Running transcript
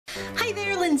Hi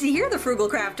there, Lindsay here, the Frugal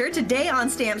Crafter. Today on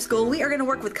Stamp School we are going to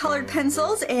work with colored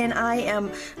pencils, and I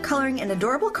am coloring an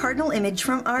adorable cardinal image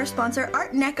from our sponsor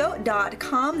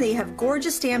artneco.com. They have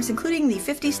gorgeous stamps including the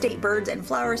 50 state birds and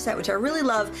flowers set, which I really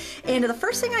love. And the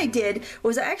first thing I did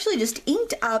was I actually just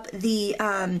inked up the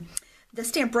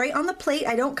stamp right on the plate.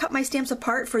 I don't cut my stamps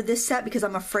apart for this set because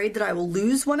I'm afraid that I will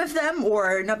lose one of them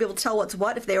or not be able to tell what's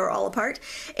what if they were all apart.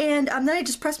 And then I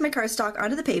just pressed my cardstock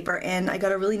onto the paper and I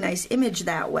got a really nice image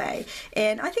that way.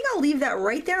 And I think I'll leave that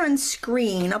right there on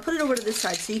screen. I'll put it over to this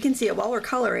side so you can see it while we're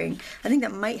coloring. I think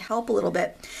that might help a little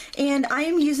bit. And I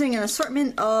am using an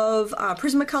assortment of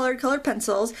Prismacolor colored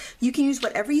pencils. You can use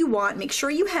whatever you want. Make sure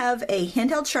you have a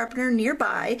handheld sharpener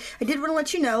nearby. I did want to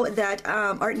let you know that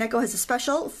Art Neco has a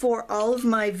special for all of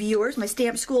my viewers, my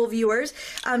Stamp School viewers.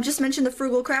 Just mention the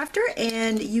Frugal Crafter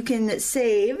and you can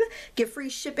get free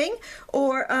shipping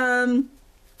or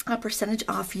a percentage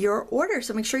off your order.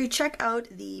 So make sure you check out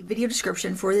the video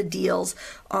description for the deals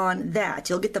on that.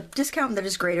 You'll get the discount that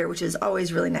is greater, which is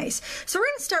always really nice. So we're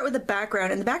going to start with the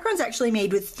background, and the background's actually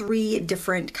made with 3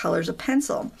 different colors of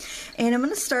pencil. And I'm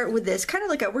going to start with this kind of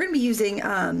like we're going to be using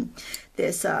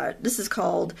this is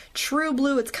called True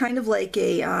Blue. It's kind of like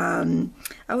a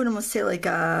I would almost say like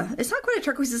it's not quite a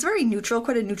turquoise, it's very neutral,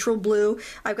 quite a neutral blue.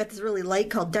 I've got this really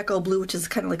light called Deco Blue, which is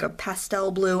kind of like a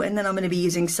pastel blue, and then I'm going to be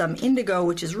using some indigo,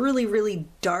 which is really, really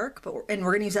dark, and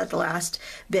we're going to use that the last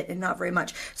bit and not very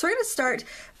much. So we're going to start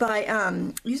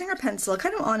by using our pencil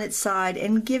kind of on its side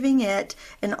and giving it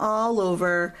an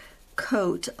all-over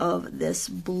coat of this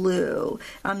blue.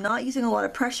 I'm not using a lot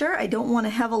of pressure. I don't want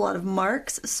to have a lot of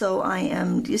marks, so I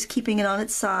am just keeping it on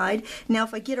its side. Now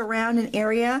if I get around an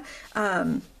area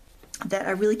that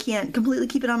I really can't completely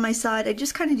keep it on my side, I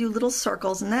just kind of do little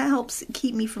circles, and that helps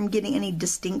keep me from getting any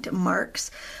distinct marks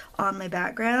on my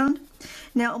background.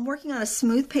 Now I'm working on a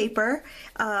smooth paper.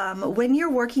 When you're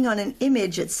working on an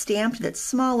image that's stamped that's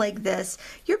small like this,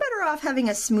 you're better off having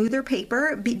a smoother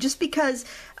paper just because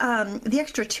the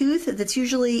extra tooth that's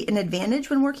usually an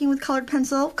advantage when working with colored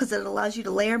pencil because it allows you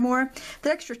to layer more.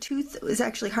 That extra tooth is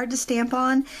actually hard to stamp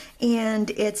on,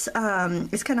 and it's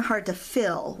kind of hard to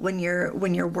fill when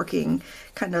you're working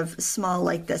kind of small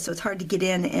like this, so it's hard to get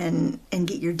in and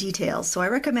get your details. So I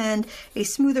recommend a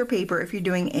smoother paper if you're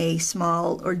doing a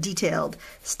small or detailed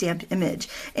stamped image.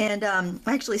 And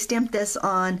I actually stamped this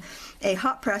on a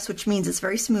hot press, which means it's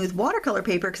very smooth watercolor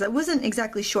paper, because I wasn't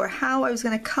exactly sure how I was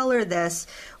going to color this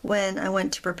when I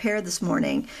went to prepare this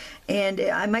morning. And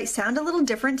I might sound a little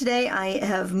different today. I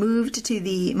have moved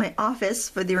to my office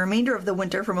for the remainder of the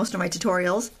winter for most of my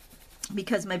tutorials,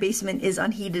 because my basement is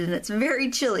unheated and it's very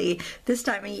chilly this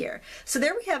time of year. So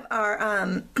there we have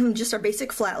our just our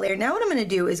basic flat layer. Now what I'm going to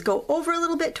do is go over a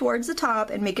little bit towards the top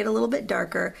and make it a little bit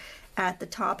darker at the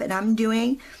top, and I'm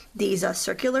doing these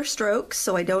circular strokes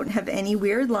so I don't have any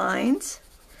weird lines,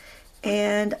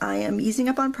 and I am easing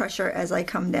up on pressure as I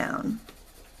come down.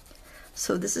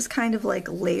 So this is kind of like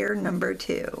layer number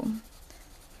 2.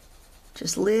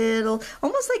 Just little,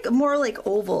 almost like more like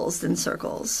ovals than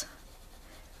circles.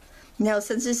 Now,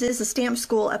 since this is a Stamp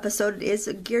School episode, it is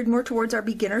geared more towards our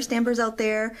beginner stampers out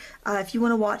there. If you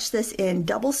want to watch this in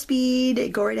double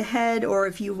speed, go right ahead, or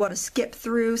if you want to skip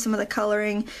through some of the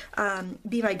coloring,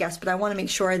 be my guest, but I want to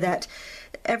make sure that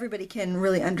everybody can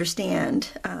really understand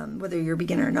whether you're a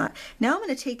beginner or not. Now I'm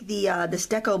going to take this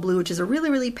Deco Blue, which is a really,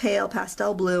 really pale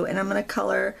pastel blue, and I'm going to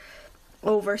color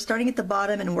over, starting at the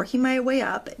bottom and working my way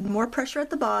up. More pressure at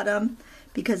the bottom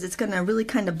because it's going to really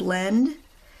kind of blend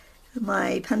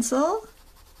my pencil,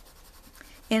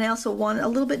 and I also want a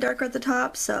little bit darker at the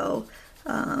top, so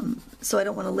so I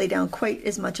don't want to lay down quite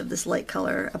as much of this light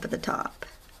color up at the top.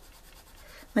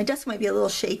 My desk might be a little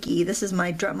shaky. This is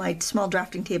my small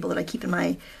drafting table that I keep in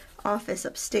my office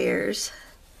upstairs.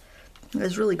 It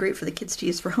was really great for the kids to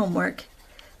use for homework,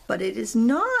 but it is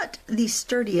not the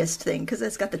sturdiest thing because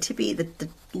it's got the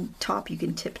top you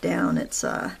can tip down. It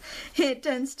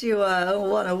tends to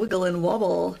want to wiggle and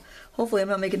wobble. Hopefully I'm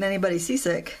not making anybody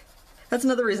seasick. That's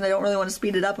another reason I don't really want to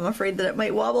speed it up. I'm afraid that it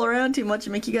might wobble around too much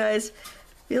and make you guys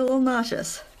feel a little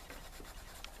nauseous.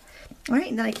 Alright,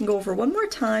 and then I can go over one more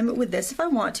time with this if I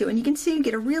want to, and you can see you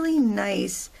get a really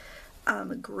nice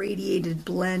gradiated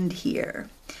blend here.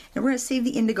 And we're going to save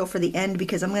the indigo for the end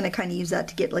because I'm going to kind of use that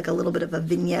to get like a little bit of a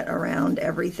vignette around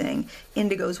everything.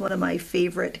 Indigo is one of my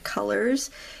favorite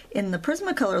colors in the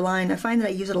Prismacolor line. I find that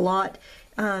I use it a lot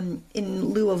in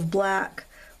lieu of black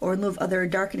or in lieu of other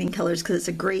darkening colors because it's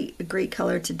a great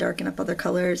color to darken up other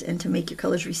colors and to make your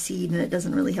colors recede, and it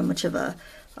doesn't really have much of a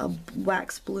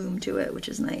wax bloom to it, which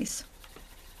is nice.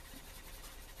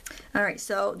 Alright,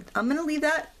 so I'm going to leave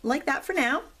that like that for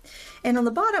now. And on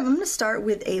the bottom, I'm going to start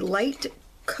with a light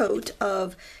coat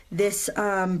of this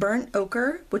burnt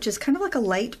ochre, which is kind of like a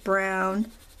light brown.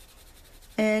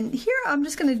 And here I'm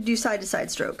just going to do side to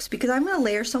side strokes because I'm going to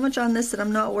layer so much on this that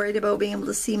I'm not worried about being able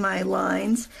to see my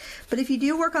lines. But if you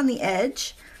do work on the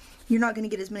edge, you're not going to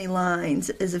get as many lines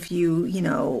as if you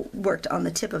know, worked on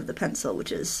the tip of the pencil,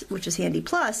 which is handy.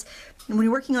 Plus, when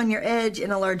you're working on your edge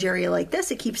in a large area like this,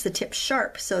 it keeps the tip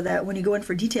sharp so that when you go in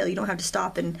for detail, you don't have to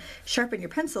stop and sharpen your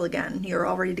pencil again. You're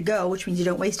all ready to go, which means you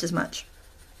don't waste as much.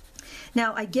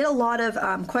 Now, I get a lot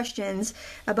of questions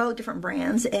about different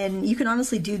brands, and you can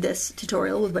honestly do this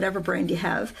tutorial with whatever brand you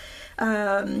have.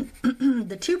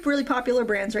 The two really popular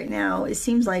brands right now, it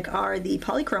seems like, are the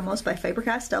Polychromos by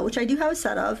Faber-Castell, which I do have a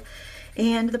set of,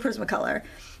 and the Prismacolor.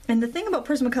 And the thing about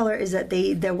Prismacolor is that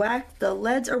the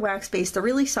leads are wax-based, they're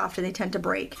really soft, and they tend to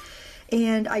break.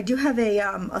 And I do have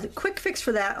a quick fix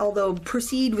for that, although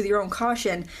proceed with your own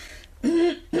caution.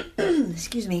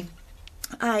 Excuse me.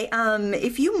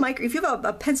 If you have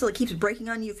a pencil that keeps breaking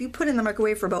on you, if you put it in the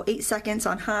microwave for about 8 seconds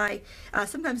on high,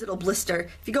 sometimes it'll blister.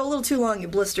 If you go a little too long,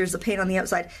 it blisters the paint on the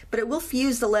outside, but it will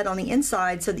fuse the lead on the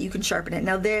inside so that you can sharpen it.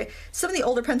 Now, some of the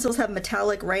older pencils have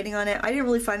metallic writing on it. I didn't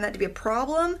really find that to be a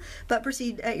problem, but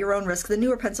proceed at your own risk. The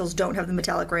newer pencils don't have the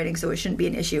metallic writing, so it shouldn't be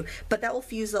an issue. But that will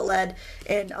fuse the lead,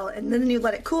 and then you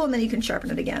let it cool, and then you can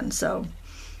sharpen it again. So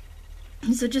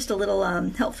just a little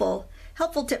helpful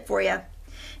tip for you.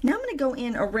 Now I'm going to go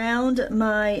in around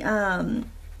my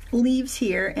leaves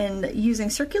here, and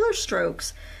using circular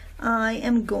strokes, I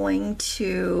am going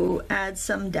to add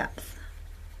some depth.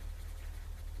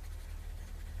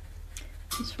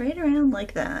 Just right around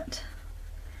like that.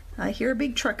 I hear a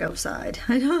big truck outside.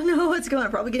 I don't know what's going on.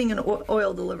 Probably getting an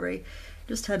oil delivery.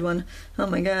 Just had one. Oh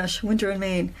my gosh, winter in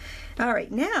Maine. All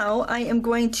right, now I am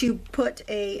going to put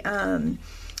a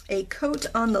coat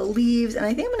on the leaves, and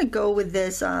I think I'm going to go with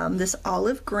this this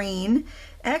olive green.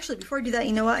 Actually, before I do that,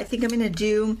 you know what? I think I'm going to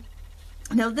do,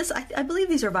 now this, I believe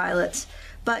these are violets,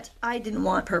 but I didn't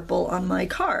want purple on my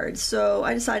cards, so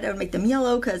I decided I would make them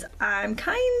yellow because I'm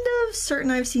kind of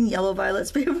certain I've seen yellow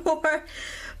violets before,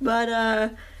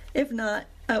 but if not,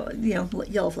 you know,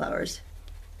 yellow flowers.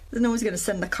 Then no one's going to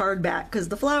send the card back because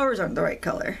the flowers aren't the right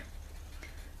color.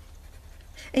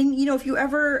 And you know, if you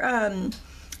ever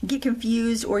get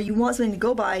confused or you want something to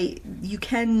go by, you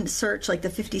can search like the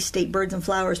 50 state birds and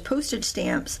flowers postage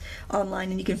stamps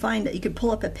online, and you can find that you can pull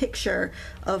up a picture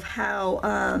of how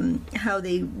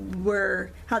they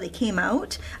came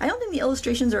out. I don't think the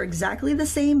illustrations are exactly the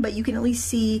same, but you can at least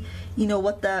see, you know,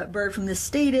 what the bird from this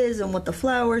state is and what the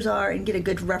flowers are, and get a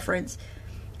good reference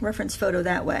photo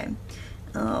that way.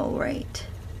 All right.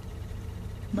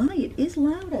 My, it is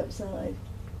loud outside.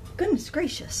 Goodness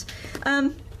gracious.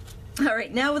 All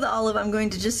right, now with the olive, I'm going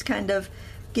to just kind of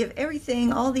give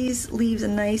everything, all these leaves, a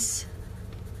nice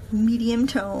medium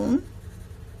tone.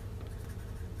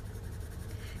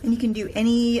 And you can do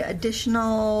any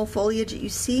additional foliage that you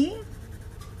see.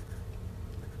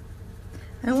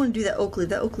 I don't want to do that oak leaf.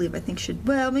 That oak leaf I think should,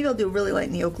 well, maybe I'll do really light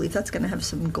in the oak leaf. That's going to have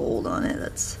some gold on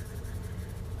it.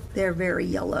 They're very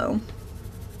yellow.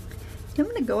 I'm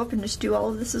going to go up and just do all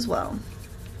of this as well.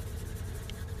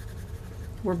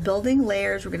 We're building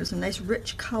layers. We're going to have some nice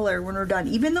rich color when we're done.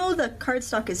 Even though the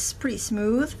cardstock is pretty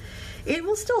smooth, it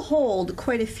will still hold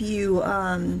quite a few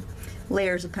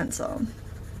layers of pencil.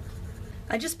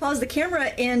 I just paused the camera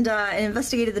and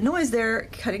investigated the noise. They're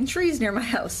cutting trees near my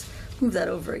house. Move that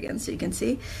over again so you can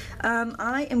see.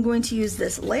 I am going to use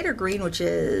this lighter green, which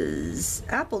is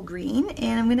apple green,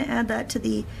 and I'm going to add that to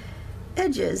the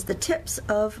edges, the tips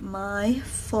of my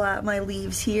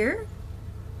leaves here.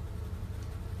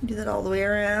 Do that all the way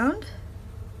around.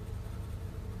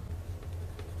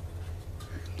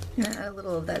 And add a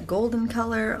little of that golden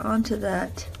color onto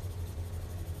that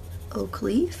oak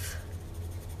leaf.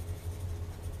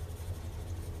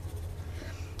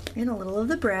 And a little of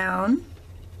the brown.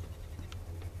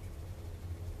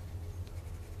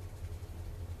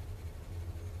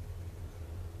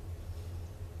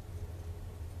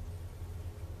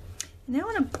 Now I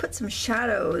want to put some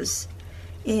shadows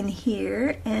in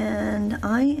here, and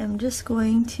I am just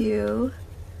going to,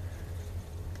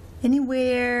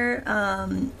 anywhere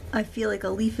I feel like a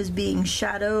leaf is being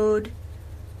shadowed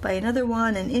by another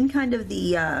one, and in kind of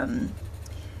the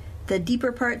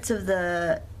deeper parts of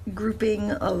the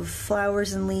grouping of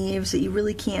flowers and leaves that you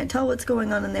really can't tell what's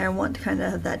going on in there, I want to kind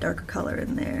of have that darker color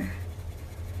in there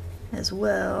as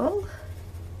well.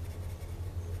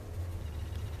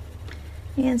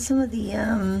 And some of the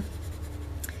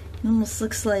it almost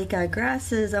looks like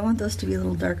grasses. I want those to be a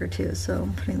little darker too, so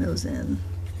I'm putting those in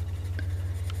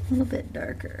a little bit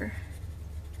darker.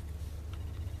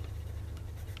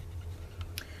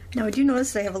 Now I do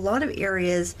notice that I have a lot of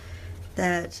areas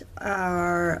that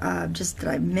are just that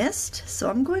I missed, so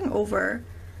I'm going over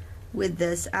with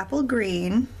this apple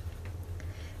green,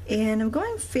 and I'm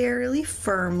going fairly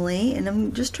firmly, and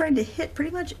I'm just trying to hit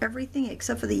pretty much everything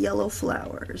except for the yellow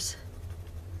flowers.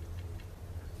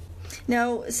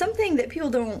 Now, something that people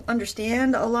don't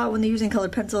understand a lot when they're using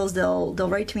colored pencils, they'll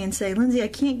write to me and say, Lindsay, I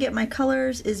can't get my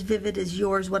colors as vivid as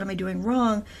yours. What am I doing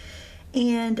wrong?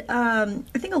 And I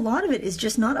think a lot of it is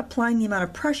just not applying the amount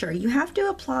of pressure. You have to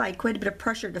apply quite a bit of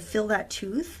pressure to fill that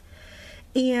tooth.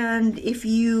 And if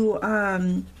you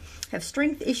have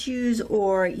strength issues,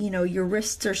 or your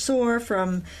wrists are sore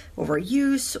from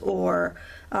overuse, or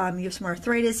you have some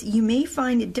arthritis, you may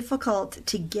find it difficult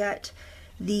to get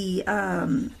the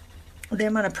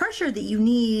amount of pressure that you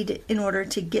need in order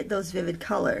to get those vivid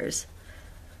colors.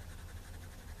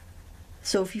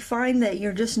 So if you find that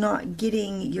you're just not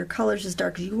getting your colors as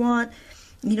dark as you want,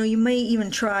 you may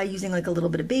even try using like a little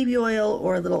bit of baby oil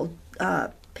or a little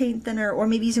paint thinner, or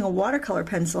maybe using a watercolor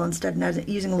pencil instead, and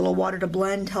using a little water to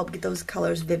blend to help get those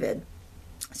colors vivid.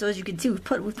 So as you can see, we've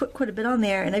put quite a bit on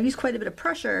there, and I've used quite a bit of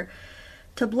pressure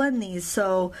to blend these,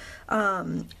 so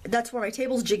that's why my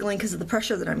table's jiggling, because of the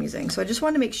pressure that I'm using. So I just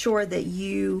want to make sure that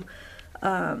you're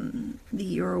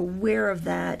aware of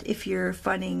that if you're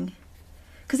finding,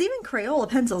 because even Crayola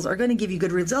pencils are going to give you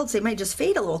good results. They might just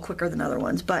fade a little quicker than other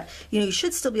ones, but you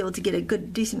should still be able to get a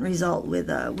good, decent result with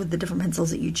the different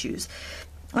pencils that you choose.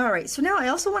 All right, so now I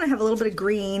also want to have a little bit of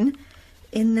green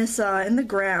in this in the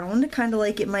ground, kind of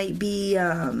like it might be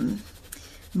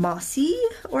mossy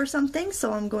or something.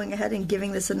 So I'm going ahead and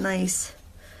giving this a nice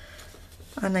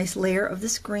layer of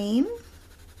this green.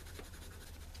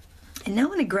 And now I'm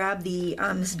going to grab the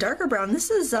this darker brown. This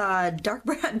is dark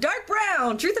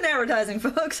brown. Truth in advertising,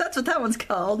 folks. That's what that one's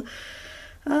called.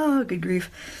 Oh, good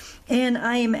grief. And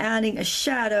I am adding a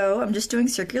shadow. I'm just doing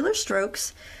circular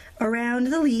strokes around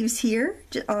the leaves here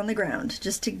on the ground,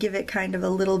 just to give it kind of a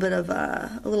little bit of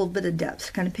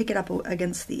depth, kind of pick it up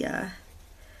against the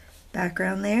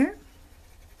background there.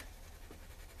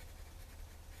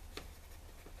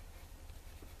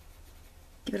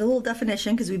 Give it a little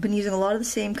definition, because we've been using a lot of the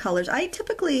same colors. I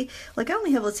typically, I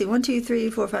only have, let's see, 1, 2,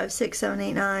 3, 4, 5, 6, 7,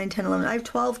 8, 9, 10, 11. I have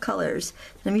 12 colors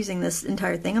that I'm using this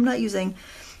entire thing. I'm not using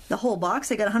the whole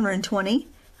box. I got 120.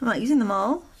 I'm not using them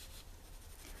all.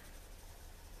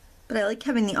 But I like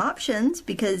having the options,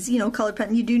 because, colored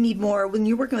pen, you do need more. When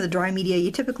you're working with a dry media,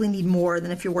 you typically need more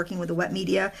than if you're working with a wet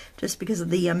media, just because of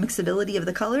the mixability of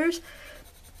the colors.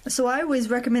 So I always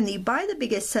recommend that you buy the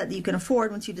biggest set that you can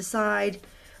afford once you decide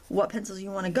what pencils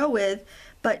you want to go with,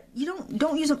 but you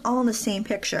don't use them all in the same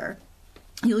picture.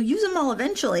 You'll use them all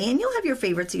eventually, and you'll have your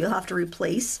favorites that you'll have to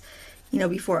replace,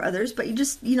 before others, but you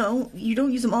just, you don't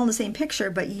use them all in the same picture,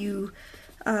 but you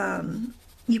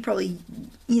probably,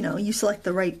 you select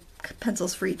the right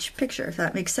pencils for each picture, if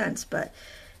that makes sense, but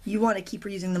you want to keep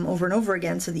reusing them over and over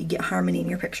again so that you get harmony in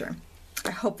your picture. I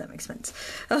hope that makes sense.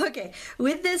 Okay,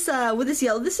 with this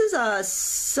yellow, this is a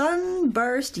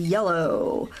sunburst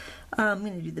yellow. I'm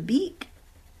going to do the beak,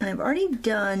 and I've already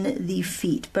done the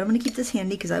feet, but I'm going to keep this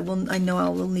handy because I know I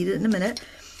will need it in a minute.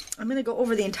 I'm going to go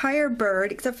over the entire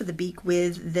bird except for the beak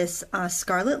with this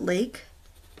Scarlet Lake.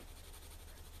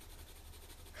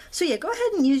 So yeah, go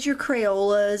ahead and use your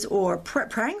Crayolas, or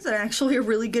Prang's are actually a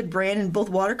really good brand in both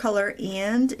watercolor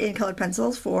and in colored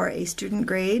pencils for a student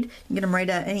grade. You can get them right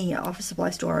at any office supply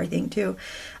store, I think, too.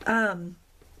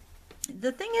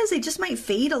 The thing is, they just might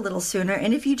fade a little sooner,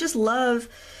 and if you just love,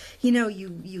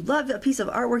 you love a piece of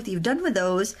artwork that you've done with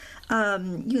those,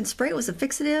 you can spray it with some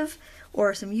fixative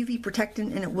or some UV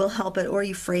protectant, and it will help it, or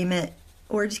you frame it,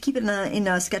 or just keep it in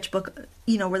a sketchbook,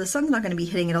 where the sun's not going to be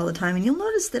hitting it all the time, and you'll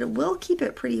notice that it will keep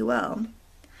it pretty well.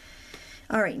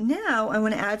 All right, now I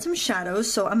want to add some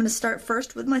shadows, so I'm going to start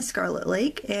first with my Scarlet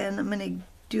Lake, and I'm going to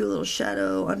do a little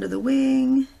shadow under the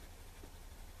wing,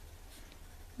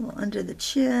 a little under the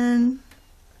chin.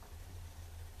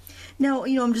 Now,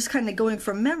 I'm just kind of going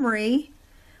from memory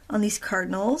on these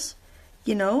cardinals,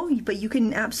 but you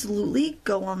can absolutely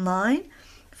go online,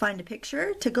 find a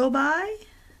picture to go by.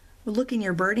 Look in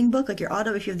your birding book, like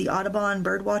if you have the Audubon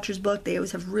Bird Watchers book, they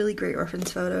always have really great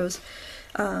reference photos.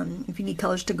 If you need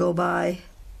colors to go by.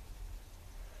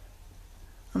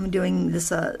 I'm doing this,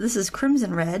 this is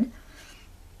crimson red,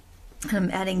 and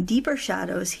I'm adding deeper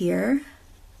shadows here,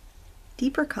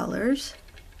 deeper colors,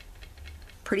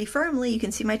 pretty firmly. You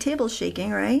can see my table shaking,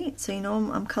 right? So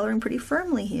I'm coloring pretty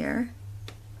firmly here.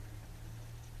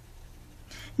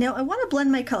 Now I want to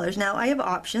blend my colors. Now I have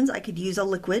options. I could use a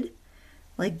liquid,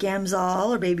 like Gamsol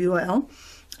or baby oil,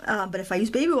 but if I use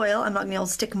baby oil, I'm not going to be able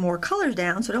to stick more colors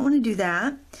down, so I don't want to do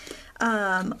that.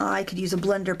 I could use a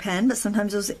blender pen, but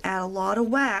sometimes those add a lot of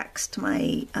wax to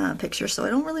my picture, so I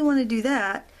don't really want to do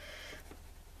that.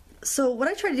 So what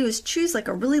I try to do is choose like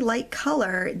a really light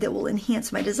color that will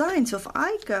enhance my design. So if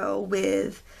I go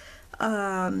with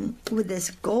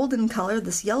this golden color,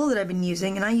 this yellow that I've been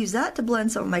using, and I use that to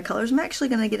blend some of my colors, I'm actually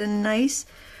going to get a nice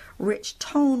rich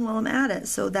tone while I'm at it.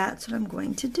 So that's what I'm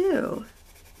going to do.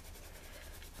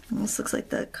 And this looks like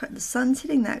the sun's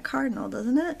hitting that cardinal,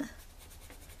 doesn't it?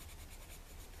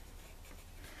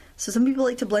 So some people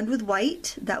like to blend with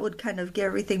white. That would kind of give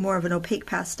everything more of an opaque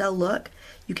pastel look.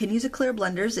 You can use a clear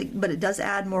blender, but it does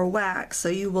add more wax, so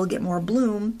you will get more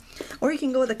bloom. Or you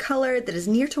can go with a color that is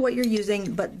near to what you're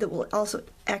using, but that will also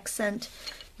accent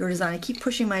your design. I keep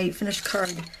pushing my finished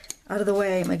card out of the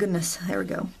way. My goodness, there we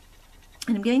go.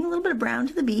 And I'm getting a little bit of brown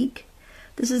to the beak.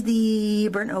 This is the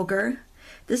burnt ochre.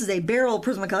 This is a barrel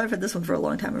Prismacolor. I've had this one for a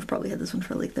long time. I've probably had this one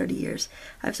for like 30 years.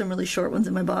 I have some really short ones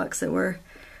in my box that were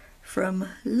from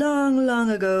long,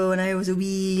 long ago when I was a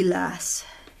wee lass.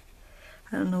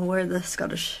 I don't know where the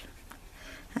Scottish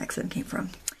accent came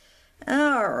from.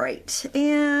 Alright,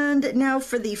 and now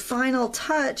for the final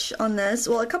touch on this,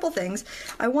 well, a couple things.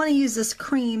 I want to use this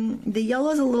cream. The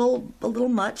yellow is a little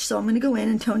much, so I'm going to go in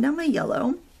and tone down my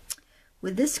yellow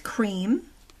with this cream.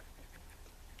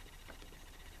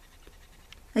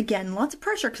 Again, lots of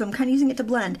pressure because I'm kind of using it to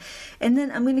blend. And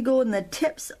then I'm going to go in the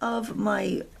tips of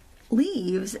my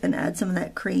leaves and add some of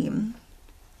that cream,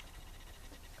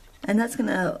 and that's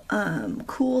gonna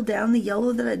cool down the yellow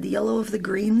of the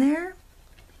green there,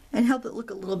 and help it look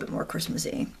a little bit more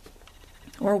Christmassy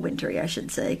or wintry, I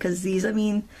should say. Because these, I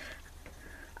mean,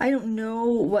 I don't know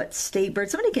what state bird.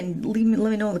 Somebody can let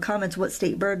me know in the comments what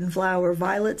state bird and flower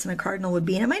violets and a cardinal would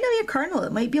be. And it might not be a cardinal.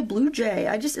 It might be a blue jay.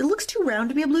 It looks too round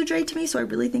to be a blue jay to me, so I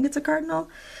really think it's a cardinal.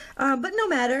 But no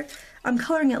matter. I'm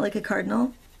coloring it like a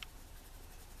cardinal.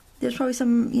 There's probably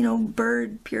some,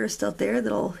 bird purist out there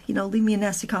that'll, leave me a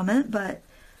nasty comment, but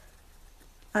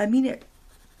I mean it.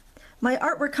 My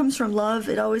artwork comes from love.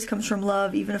 It always comes from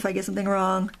love, even if I get something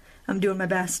wrong. I'm doing my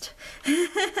best.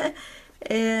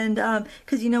 And,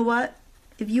 because you know what?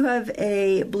 If you have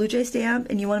a Blue Jay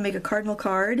stamp and you want to make a cardinal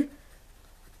card,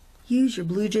 use your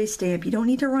Blue Jay stamp. You don't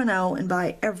need to run out and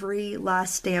buy every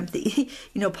last stamp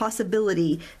that,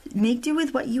 possibility. Make do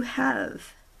with what you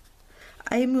have.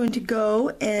 I'm going to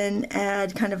go and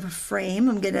add kind of a frame.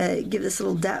 I'm going to give this a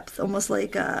little depth, almost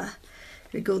like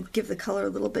go give the color a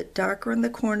little bit darker in the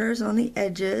corners and on the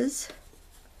edges.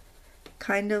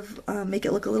 Kind of make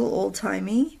it look a little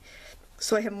old-timey.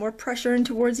 So I have more pressure in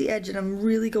towards the edge, and I'm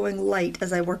really going light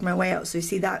as I work my way out. So you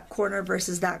see that corner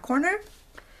versus that corner.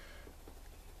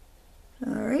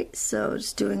 Alright, so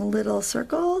just doing little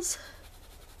circles.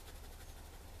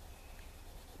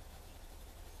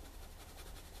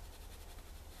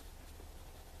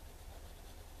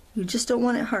 You just don't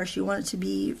want it harsh. You want it to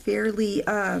be fairly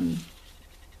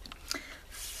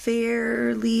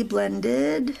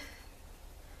blended.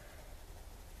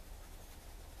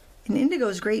 And indigo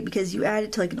is great because you add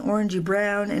it to like an orangey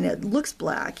brown and it looks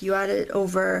black. You add it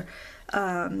over,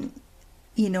 an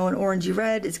orangey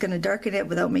red. It's going to darken it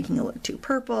without making it look too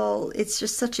purple. It's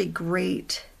just such a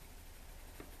great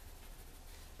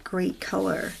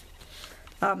color.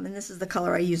 And this is the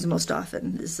color I use the most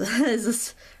often. Is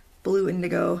this blue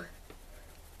indigo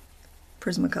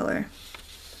Prismacolor.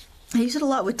 I use it a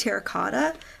lot with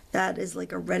terracotta. That is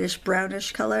like a reddish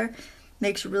brownish color.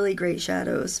 Makes really great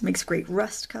shadows, makes great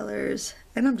rust colors,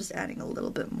 and I'm just adding a little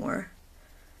bit more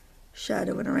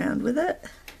shadowing around with it.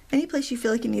 Any place you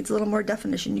feel like it needs a little more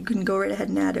definition, you can go right ahead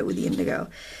and add it with the indigo.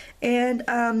 And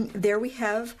there we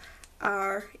have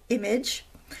our image.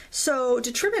 So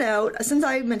to trim it out, since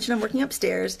I mentioned I'm working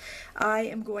upstairs, I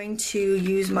am going to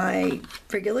use my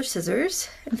regular scissors.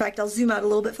 In fact, I'll zoom out a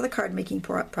little bit for the card making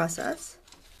process.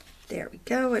 There we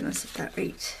go, and I'll set that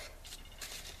right.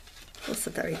 We'll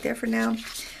set that right there for now.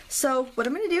 So what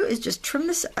I'm going to do is just trim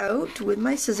this out with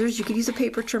my scissors. You could use a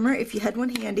paper trimmer if you had one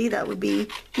handy. That would be,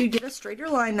 you'd get a straighter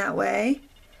line that way.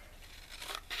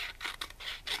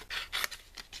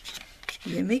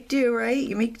 You make do, right?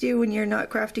 You make do when you're not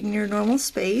crafting in your normal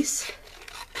space.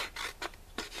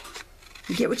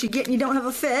 You get what you get and you don't have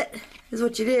a fit, is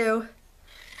what you do.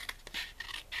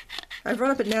 I've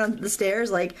run up and down the stairs,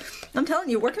 like, I'm telling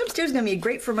you, working upstairs is going to be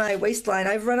great for my waistline.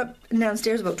 I've run up and down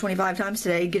stairs about 25 times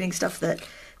today getting stuff that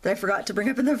I forgot to bring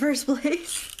up in the first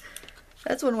place.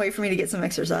 That's one way for me to get some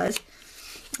exercise.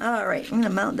 Alright, I'm going to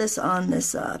mount this on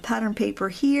this pattern paper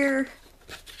here.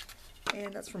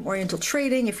 And that's from Oriental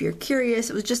Trading, if you're curious.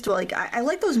 It was just like, I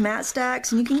like those matte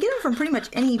stacks, and you can get them from pretty much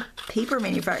any paper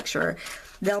manufacturer.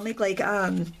 They'll make like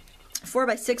 4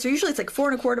 by 6, or usually it's like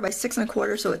 4 1/4 by 6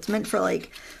 1/4, so it's meant for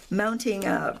like mounting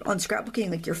on scrapbooking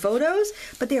like your photos,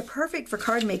 but they're perfect for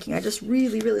card making. I just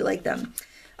really like them.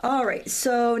 All right,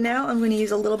 so now I'm going to use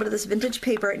a little bit of this vintage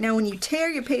paper. Now when you tear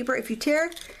your paper, if you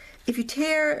tear,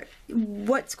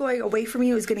 what's going away from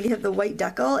you is going to have the white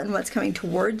decal, and what's coming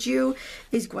towards you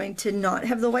is going to not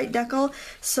have the white decal.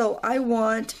 So I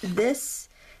want this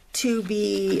to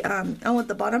be, I want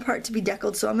the bottom part to be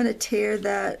deckled, so I'm going to tear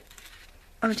that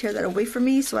away from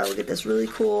me, so I will get this really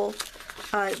cool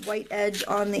white edge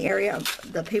on the area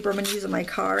of the paper I'm going to use on my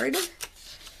card.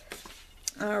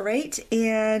 All right,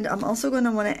 and I'm also going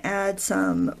to want to add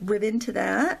some ribbon to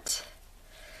that.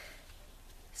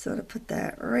 So I'm going to put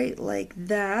that right like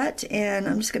that, and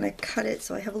I'm just going to cut it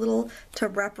so I have a little to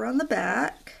wrap around the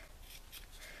back.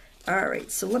 All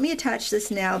right, so let me attach this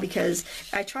now, because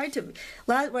I tried to,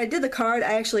 when I did the card,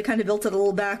 I actually kind of built it a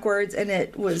little backwards, and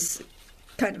it was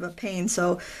kind of a pain,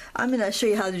 so I'm going to show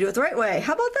you how to do it the right way.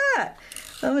 How about that?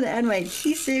 I'm going to add my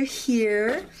adhesive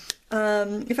here.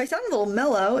 If I sound a little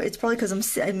mellow, it's probably because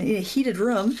I'm in a heated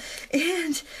room,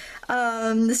 and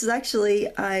this is actually,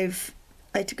 I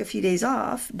took a few days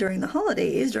off during the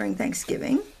holidays, during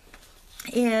Thanksgiving,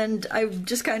 and I've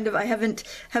just kind of, I haven't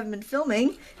been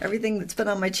filming. Everything that's been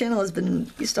on my channel has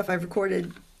been stuff I've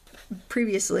recorded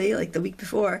previously, like the week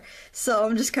before, so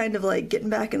I'm just kind of like getting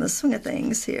back in the swing of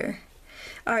things here.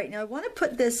 All right, now I want to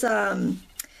put this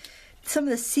some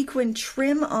of the sequin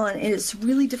trim on, and it's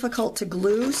really difficult to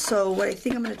glue, so what I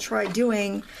think I'm going to try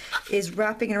doing is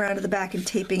wrapping it around to the back and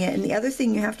taping it. And the other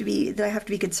thing that I have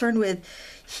to be concerned with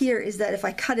here is that if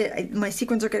I cut it, my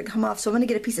sequins are going to come off, so I'm going to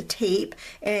get a piece of tape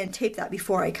and tape that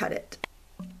before I cut it.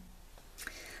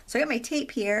 So I got my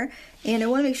tape here, and I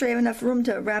want to make sure I have enough room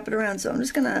to wrap it around, so I'm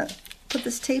just going to put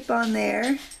this tape on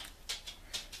there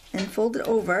and fold it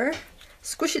over,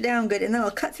 squish it down good, and then I'll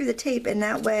cut through the tape, and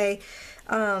that way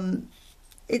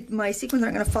my sequins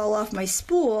aren't going to fall off my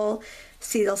spool.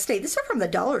 See, they'll stay. This is from the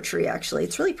Dollar Tree, actually.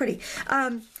 It's really pretty.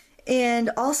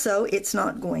 And also, it's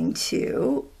not going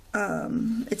to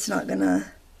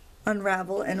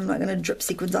unravel, and I'm not going to drip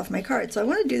sequins off my card. So I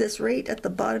want to do this right at the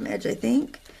bottom edge, I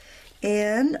think.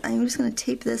 And I'm just going to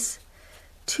tape this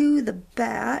to the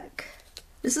back.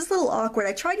 This is a little awkward.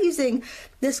 I tried using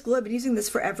this glue. I've been using this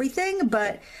for everything,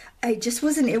 but I just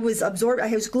wasn't, it was absorbed.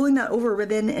 I was gluing that over a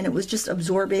ribbon, and it was just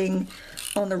absorbing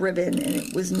on the ribbon, and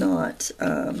it was not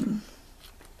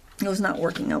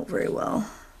working out very well.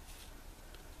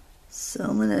 So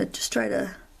I'm gonna just try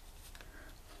to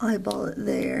eyeball it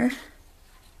there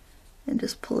and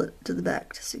just pull it to the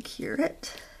back to secure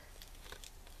it.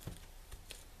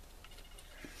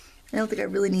 I don't think I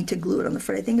really need to glue it on the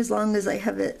front. I think as long as I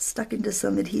have it stuck into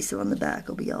some adhesive on the back,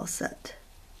 I'll be all set.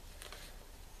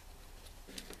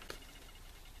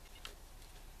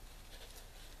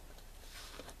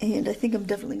 And I think I'm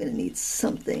definitely going to need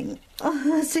something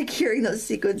securing those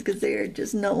sequins, because they are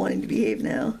just not wanting to behave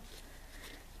now.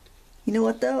 You know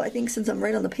what though? I think since I'm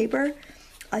right on the paper,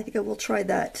 I think I will try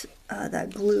that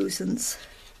that glue, since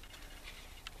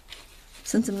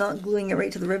I'm not gluing it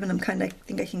right to the ribbon. I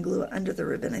think I can glue it under the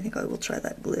ribbon. I think I will try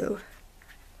that glue.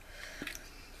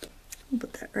 I'll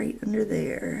put that right under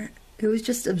there. It was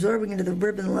just absorbing into the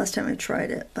ribbon the last time I tried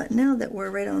it, but now that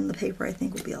we're right on the paper, I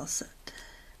think we'll be all set.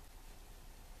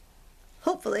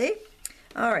 Hopefully.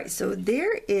 All right, so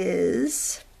there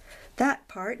is that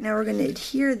part. Now we're going to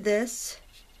adhere this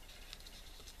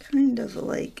kind of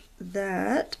like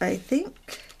that, I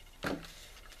think.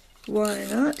 Why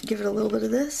not give it a little bit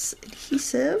of this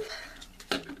adhesive?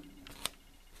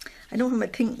 I don't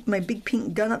have my big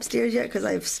pink gun upstairs yet, because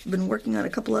I've been working on a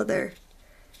couple other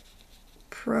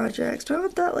projects. Do I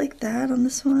want that like that on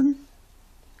this one?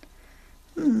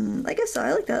 I guess so.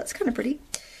 I like that. It's kind of pretty.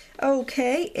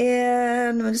 Okay,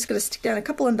 and I'm just going to stick down a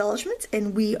couple embellishments,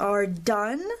 and we are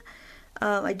done.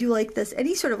 I do like this.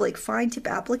 Any sort of like fine tip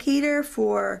applicator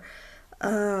for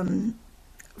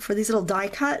these little die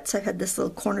cuts. I've had this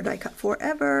little corner die cut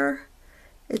forever.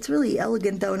 It's really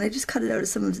elegant though, and I just cut it out of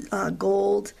some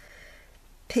gold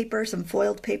paper, some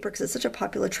foiled paper, because it's such a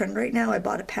popular trend right now. I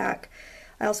bought a pack.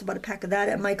 I also bought a pack of that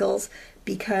at Michael's,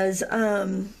 because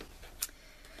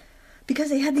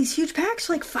they had these huge packs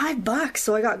for like $5.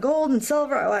 So I got gold and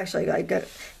silver. Oh, actually, I got,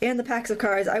 and the packs of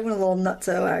cards. I went a little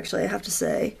nutso, actually, I have to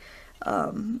say.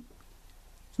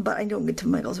 But I don't get to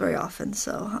Michael's very often,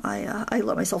 so I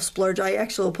let myself splurge. I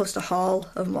actually will post a haul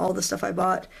of all the stuff I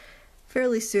bought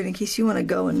fairly soon, in case you want to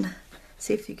go and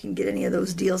see if you can get any of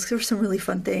those deals, because there's some really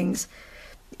fun things.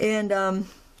 And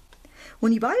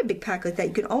when you buy a big pack like that,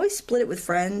 you can always split it with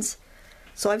friends.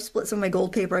 So I've split some of my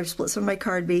gold paper, I've split some of my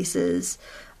card bases,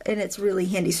 and it's really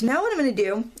handy. So now what I'm going to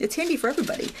do, it's handy for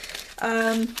everybody.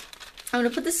 I'm going to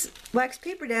put this wax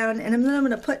paper down, and then I'm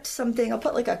going to put something, I'll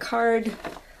put like a card,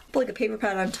 put like a paper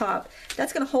pad on top.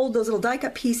 That's going to hold those little die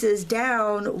cut pieces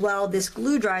down while this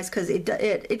glue dries, because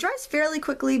it dries fairly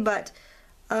quickly, but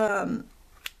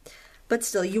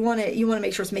still, you want to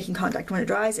make sure it's making contact when it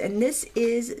dries. And this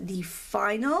is the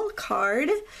final card,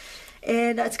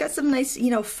 and it's got some nice,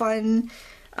 you know, fun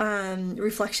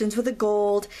reflections with the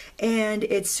gold, and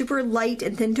it's super light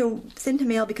and thin to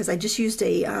mail because I just used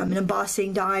an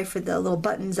embossing die for the little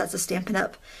buttons. That's a Stampin'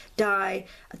 Up die,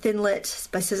 a thin lit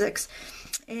by Sizzix.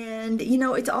 And you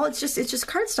know, it's just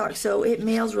cardstock, so it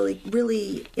mails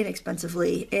really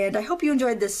inexpensively. And I hope you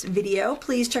enjoyed this video.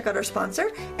 Please check out our sponsor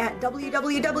at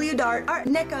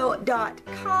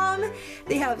www.artneco.com.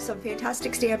 They have some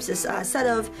fantastic stamps. This set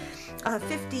of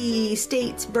 50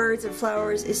 states, birds, and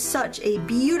flowers is such a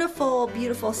beautiful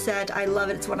set. I love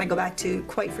it. It's one I go back to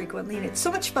quite frequently, and it's so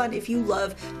much fun if you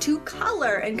love to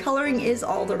color, and coloring is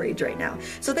all the rage right now.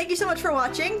 So thank you so much for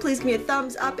watching. Please give me a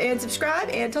thumbs up and subscribe,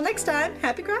 and until next time,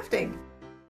 happy crafting!